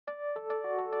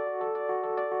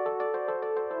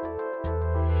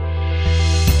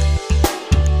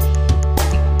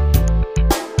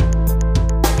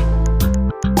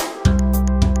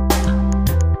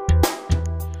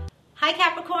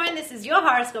your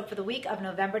horoscope for the week of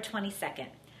November 22nd.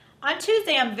 On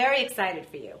Tuesday, I'm very excited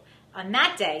for you. On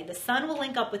that day, the sun will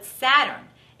link up with Saturn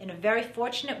in a very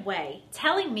fortunate way,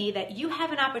 telling me that you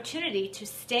have an opportunity to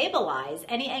stabilize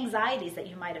any anxieties that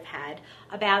you might have had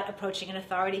about approaching an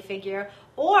authority figure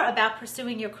or about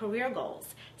pursuing your career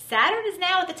goals. Saturn is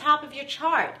now at the top of your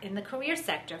chart in the career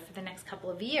sector for the next couple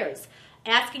of years,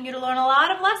 asking you to learn a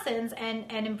lot of lessons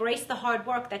and embrace the hard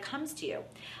work that comes to you.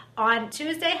 On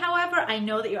Tuesday, however, I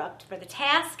know that you're up for the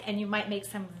task and you might make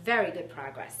some very good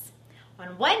progress.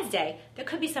 On Wednesday, there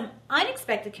could be some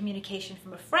unexpected communication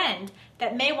from a friend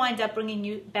that may wind up bringing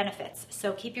you benefits,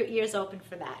 so keep your ears open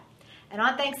for that. And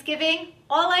on Thanksgiving,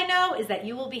 all I know is that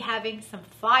you will be having some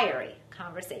fiery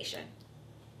conversation.